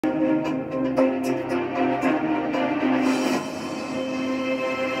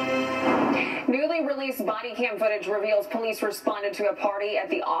Unreleased body cam footage reveals police responded to a party at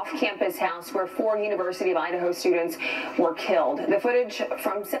the off-campus house where 4 University of Idaho students were killed. The footage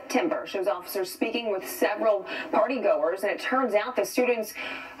from September shows officers speaking with several partygoers, and it turns out the students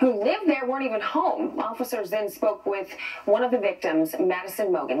who lived there weren't even home. Officers then spoke with one of the victims,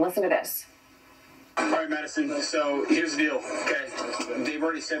 Madison Mogan. Listen to this. All right, Madison, so here's the deal, okay? They've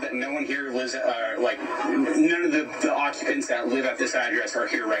already said that no one here lives, none of the occupants that live at this address are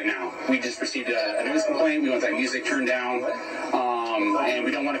here right now. We just received a noise complaint. We want that music turned down, and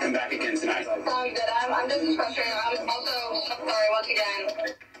we don't want to come back again tonight. I'm just frustrated. I'm also sorry once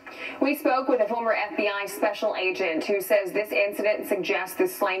again. We spoke with a former FBI special agent who says this incident suggests the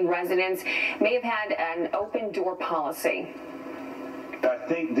slain residents may have had an open door policy. I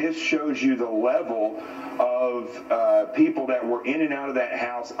think this shows you the level of people that were in and out of that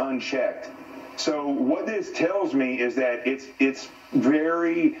house unchecked. So what this tells me is that it's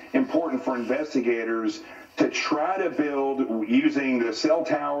very important for investigators to try to build, using the cell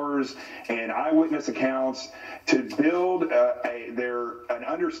towers and eyewitness accounts, to build an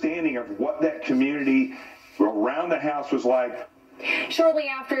understanding of what that community around the house was like. Shortly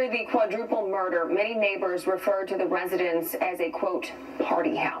after the quadruple murder, many neighbors referred to the residence as a, quote,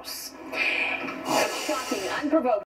 party house. Shocking, unprovoked.